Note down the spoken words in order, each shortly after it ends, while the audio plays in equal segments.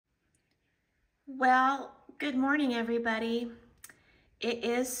Well, good morning, everybody. It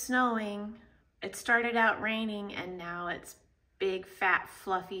is snowing. It started out raining and now it's big, fat,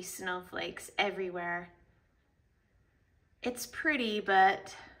 fluffy snowflakes everywhere. It's pretty,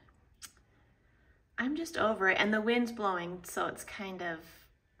 but I'm just over it. And the wind's blowing, so it's kind of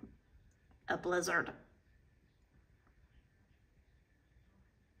a blizzard.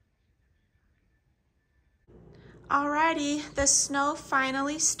 Alrighty, the snow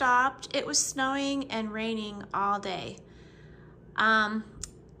finally stopped. It was snowing and raining all day. And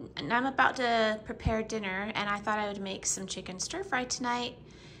I'm about to prepare dinner, and I thought I would make some chicken stir fry tonight.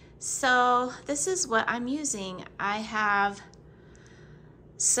 So this is what I'm using. I have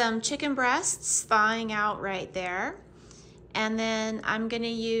some chicken breasts thawing out right there. And then I'm gonna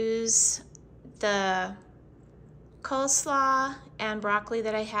use the coleslaw and broccoli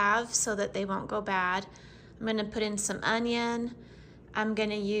that I have so that they won't go bad. I'm gonna put in some onion. I'm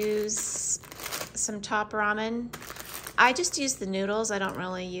gonna use some top ramen. I just use the noodles. I don't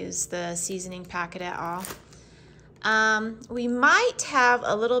really use the seasoning packet at all. We might have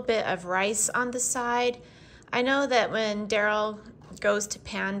a little bit of rice on the side. I know that when Daryl goes to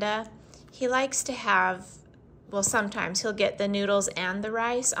Panda, he likes to have, well, sometimes he'll get the noodles and the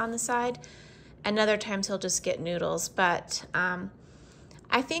rice on the side, and other times he'll just get noodles, but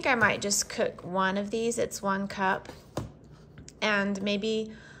I think I might just cook one of these. It's 1 cup, and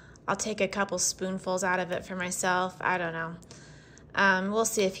maybe I'll take a couple spoonfuls out of it for myself. I don't know. We'll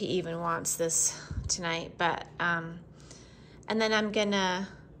see if he even wants this tonight, but and then I'm gonna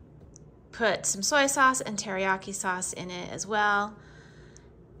put some soy sauce and teriyaki sauce in it as well,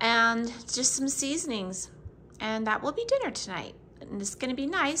 and just some seasonings, and that will be dinner tonight. And it's gonna be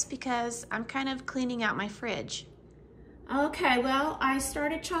nice because I'm kind of cleaning out my fridge. Okay, well, I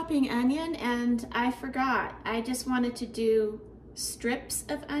started chopping onion and I forgot. I just wanted to do strips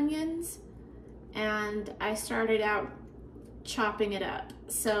of onions, and I started out chopping it up.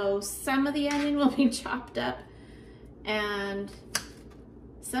 So some of the onion will be chopped up and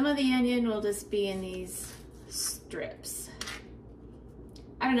some of the onion will just be in these strips.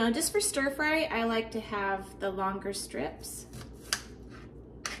 I don't know, just for stir fry, I like to have the longer strips.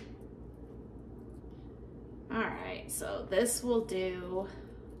 All right, so this will do.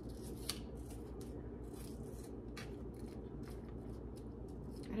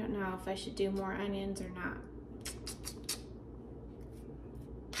 I don't know if I should do more onions or not.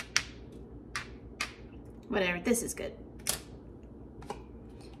 Whatever, this is good.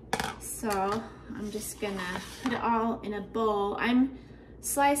 So I'm just gonna put it all in a bowl. I'm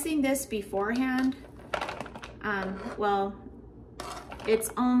slicing this beforehand. Well, it's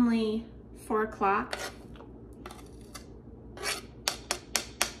only 4 o'clock.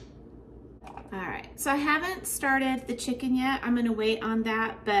 All right, so I haven't started the chicken yet. I'm gonna wait on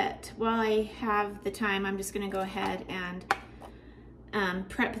that, but while I have the time, I'm just gonna go ahead and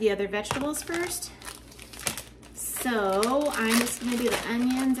prep the other vegetables first. So I'm just gonna do the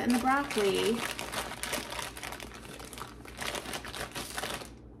onions and the broccoli.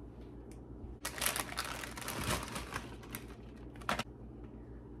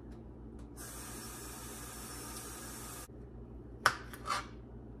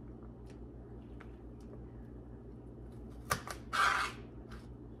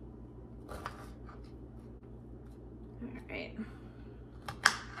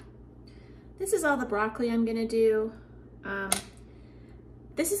 This is all the broccoli I'm gonna do.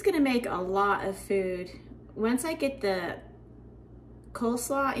 This is gonna make a lot of food. Once I get the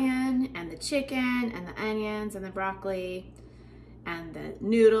coleslaw in, and the chicken, and the onions, and the broccoli, and the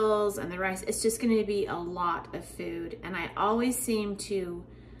noodles, and the rice, it's just gonna be a lot of food. And I always seem to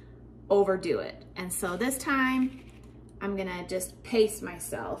overdo it. And so this time, I'm gonna just pace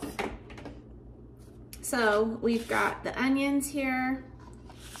myself. So we've got the onions here,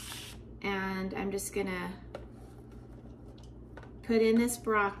 and I'm just gonna put in this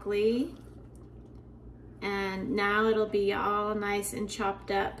broccoli, and now it'll be all nice and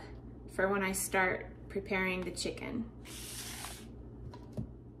chopped up for when I start preparing the chicken.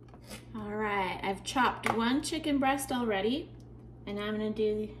 All right, I've chopped 1 chicken breast already, and I'm gonna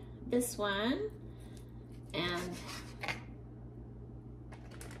do this one and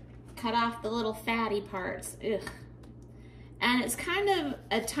cut off the little fatty parts. Ugh. And it's kind of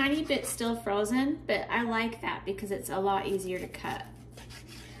a tiny bit still frozen, but I like that because it's a lot easier to cut.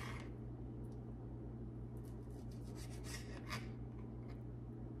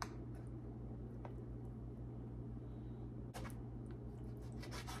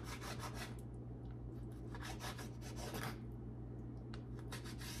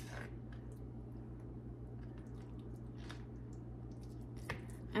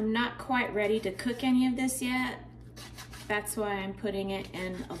 I'm not quite ready to cook any of this yet. That's why I'm putting it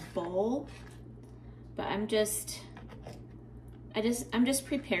in a bowl. But I'm just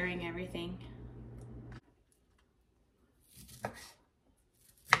preparing everything.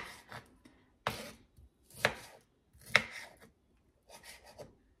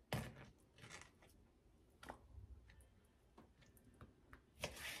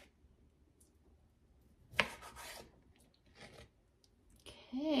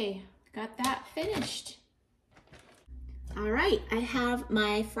 Okay, got that finished. All right, I have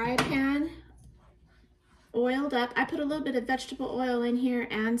my fry pan oiled up. I put a little bit of vegetable oil in here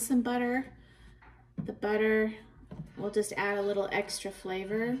and some butter. The butter will just add a little extra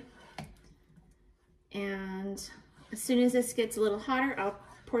flavor. And as soon as this gets a little hotter, I'll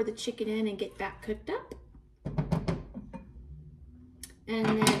pour the chicken in and get that cooked up. And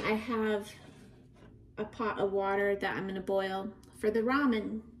then I have a pot of water that I'm gonna boil for the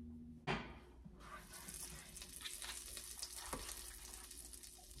ramen.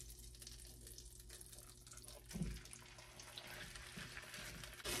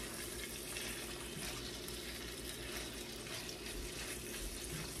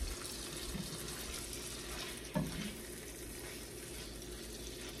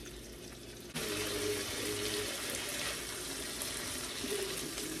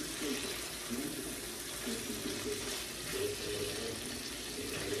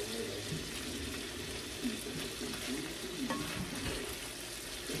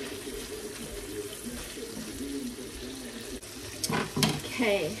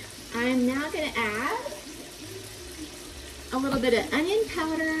 Okay, I'm now gonna add a little bit of onion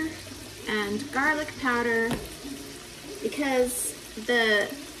powder and garlic powder because the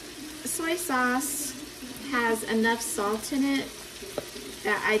soy sauce has enough salt in it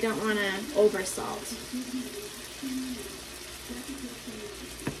that I don't want to over salt.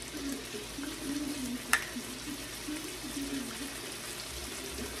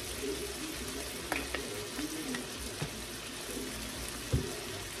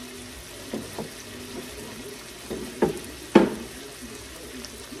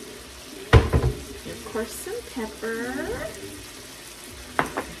 Of course, some pepper.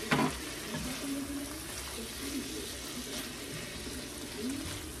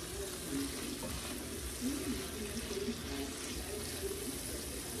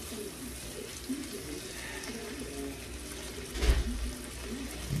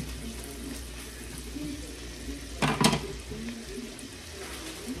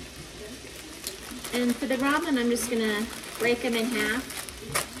 And for the ramen, I'm just gonna break them in half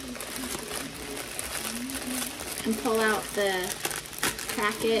and pull out the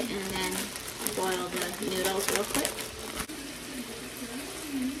packet and then boil the noodles real quick.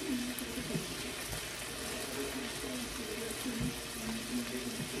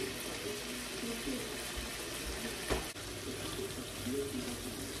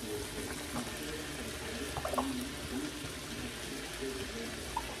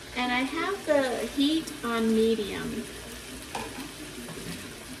 And I have the heat on medium.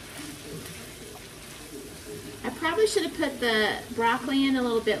 I probably should have put the broccoli in a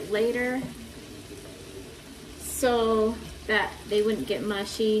little bit later so that they wouldn't get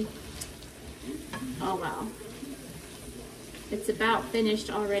mushy. Oh well. It's about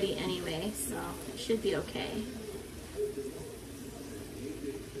finished already anyway, so it should be okay.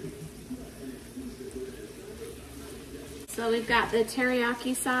 So we've got the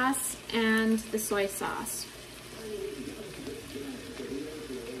teriyaki sauce and the soy sauce.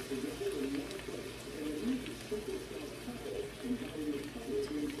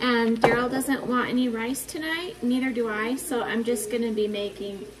 And Daryl doesn't want any rice tonight, neither do I, so I'm just gonna be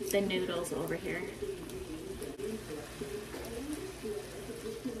making the noodles over here.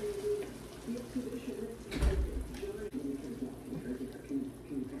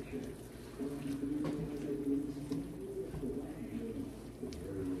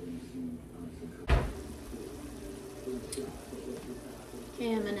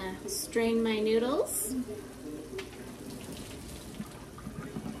 Okay, I'm gonna strain my noodles.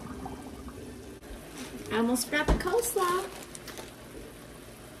 I almost forgot the coleslaw.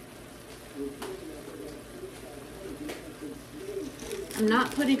 I'm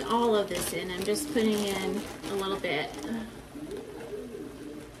not putting all of this in, I'm just putting in a little bit.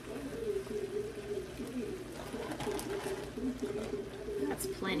 That's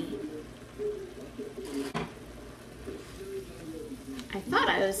plenty. I thought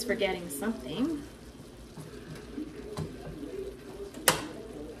I was forgetting something.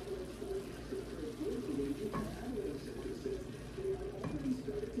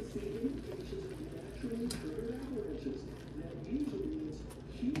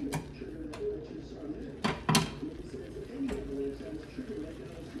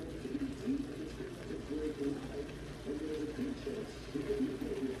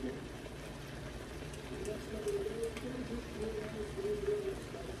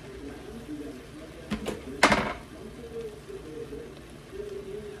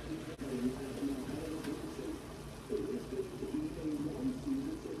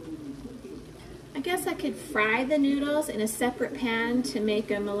 guess I could fry the noodles in a separate pan to make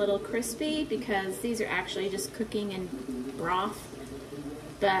them a little crispy, because these are actually just cooking in broth,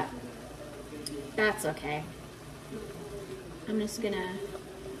 but that's okay. I'm just gonna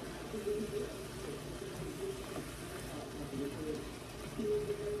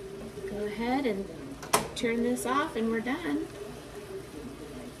go ahead and turn this off and we're done.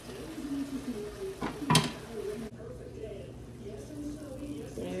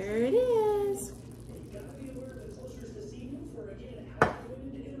 There it is.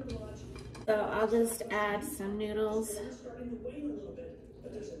 So I'll just add some noodles.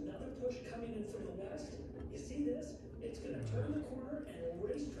 But there's another push coming in from the west. You see this? It's going to turn the corner and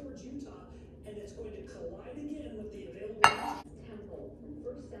race towards Utah, and it's going to collide again with the available Temple.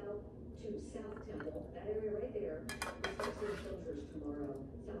 First south to South Temple. That area right there will start seeing closures tomorrow.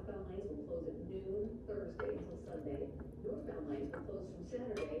 Southbound lanes will close at noon Thursday until Sunday. Northbound lanes will close from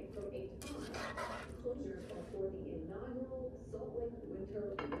Saturday from 8 to 5. Closures are for the inaugural Salt Lake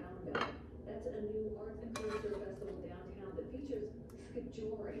Winter Roundup. That's a new art and culture festival downtown that features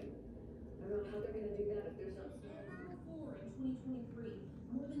Skidjoring. I don't know how they're going to do that if there's not. In 2023,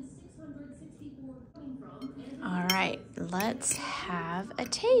 more than 664 coming from. All right, let's have a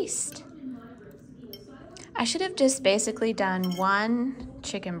taste. I should have just basically done one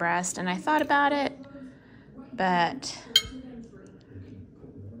chicken breast, and I thought about it, but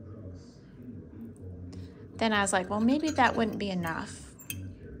then I was like, well, maybe that wouldn't be enough.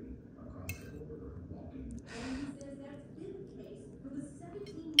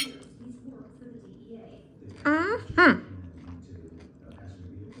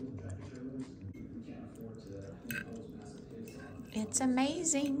 It's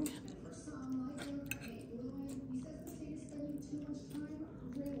amazing.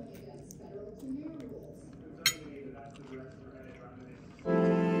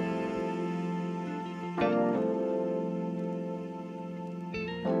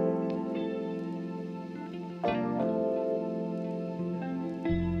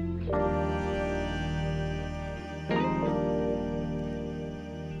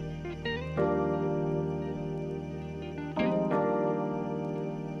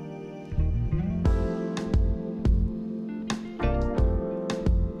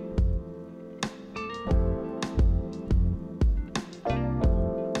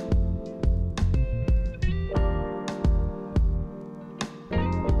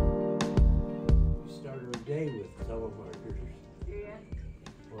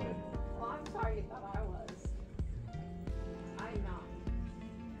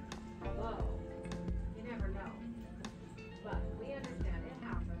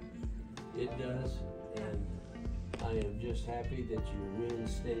 It does, and I am just happy that you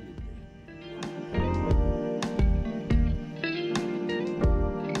reinstated me.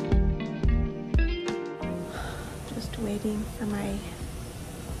 Just waiting for my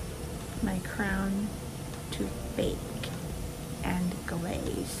crown to bake and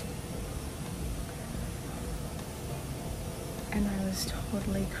glaze. And I was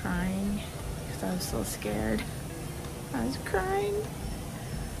totally crying because I was so scared. I was crying.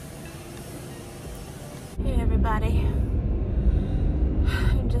 Hey everybody,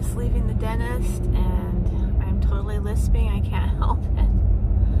 I'm just leaving the dentist and I'm totally lisping. I can't help it.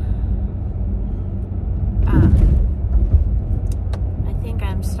 I think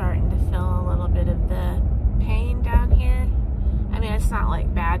I'm starting to feel a little bit of the pain down here. I mean, it's not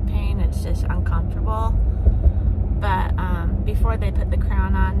like bad pain, it's just uncomfortable. But before they put the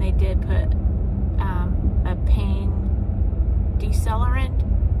crown on, they did put a pain decelerant.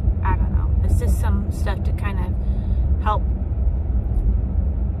 I don't know. It's just some stuff to kind of help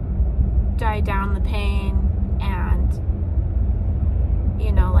die down the pain and,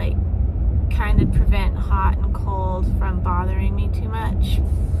 you know, like kind of prevent hot and cold from bothering me too much.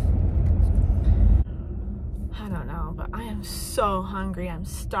 I don't know, but I am so hungry. I'm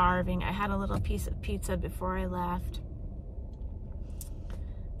starving. I had a little piece of pizza before I left.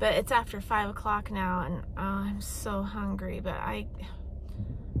 But it's after 5 o'clock now and I'm so hungry, but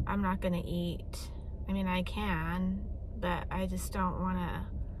I'm not gonna eat. I mean, I can, but I just don't wanna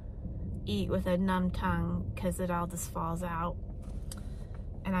eat with a numb tongue because it all just falls out.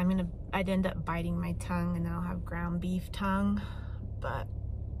 And I'd end up biting my tongue and then I'll have ground beef tongue. But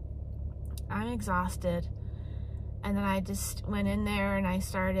I'm exhausted. And then I just went in there and I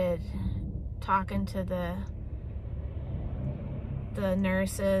started talking to the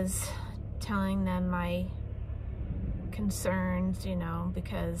nurses, telling them my concerns, you know,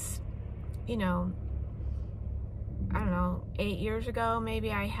 because, you know, I don't know, 8 years ago maybe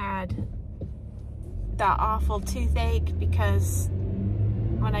I had that awful toothache because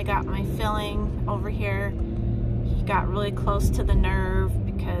when I got my filling over here, he got really close to the nerve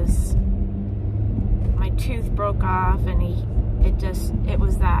because my tooth broke off, and it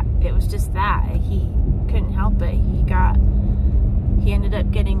was just that he couldn't help it. He ended up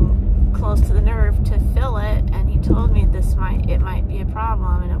getting close to the nerve to fill it, and he told me it might be a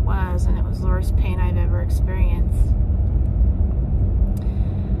problem, and it was the worst pain I've ever experienced.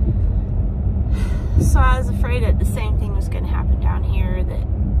 So I was afraid that the same thing was going to happen down here, that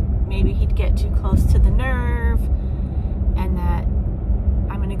maybe he'd get too close to the nerve, and that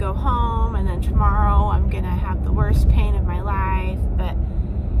I'm going to go home, and then tomorrow I'm going to have the worst pain of my life. But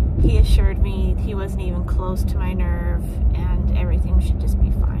he assured me he wasn't even close to my nerve, and everything should just be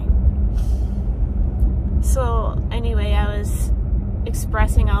fine. So anyway, I was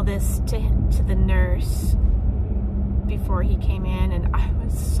expressing all this to the nurse before he came in, and I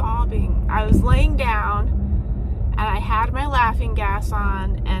was sobbing. I was laying down, and I had my laughing gas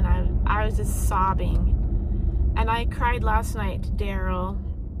on, and I was just sobbing. And I cried last night to Daryl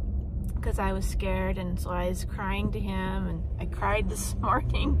because I was scared, and so I was crying to him, and I cried this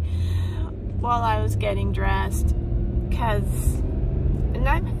morning while I was getting dressed, and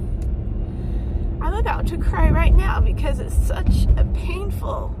I'm about to cry right now because it's such a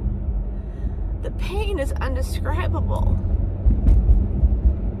painful, the pain is undescribable,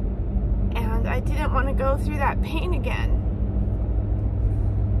 and I didn't want to go through that pain again.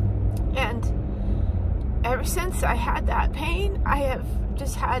 And ever since I had that pain, I have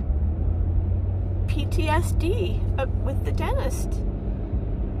just had PTSD with the dentist.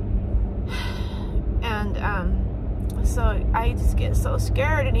 And so I just get so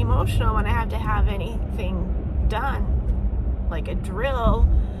scared and emotional when I have to have anything done, like a drill,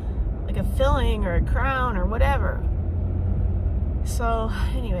 like a filling or a crown or whatever. So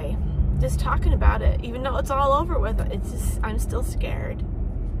anyway, just talking about it, even though it's all over with, I'm still scared.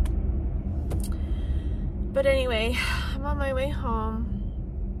 But anyway, I'm on my way home.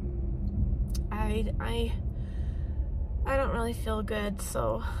 I don't really feel good,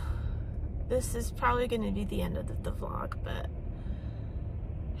 so this is probably going to be the end of the vlog, but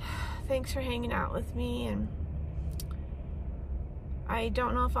thanks for hanging out with me, and I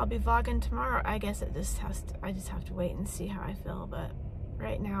don't know if I'll be vlogging tomorrow. I guess I just have to wait and see how I feel, but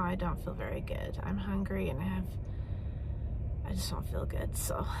right now I don't feel very good. I'm hungry, and I just don't feel good,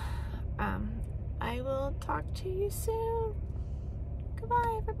 so I will talk to you soon.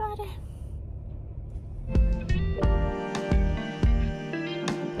 Goodbye, everybody.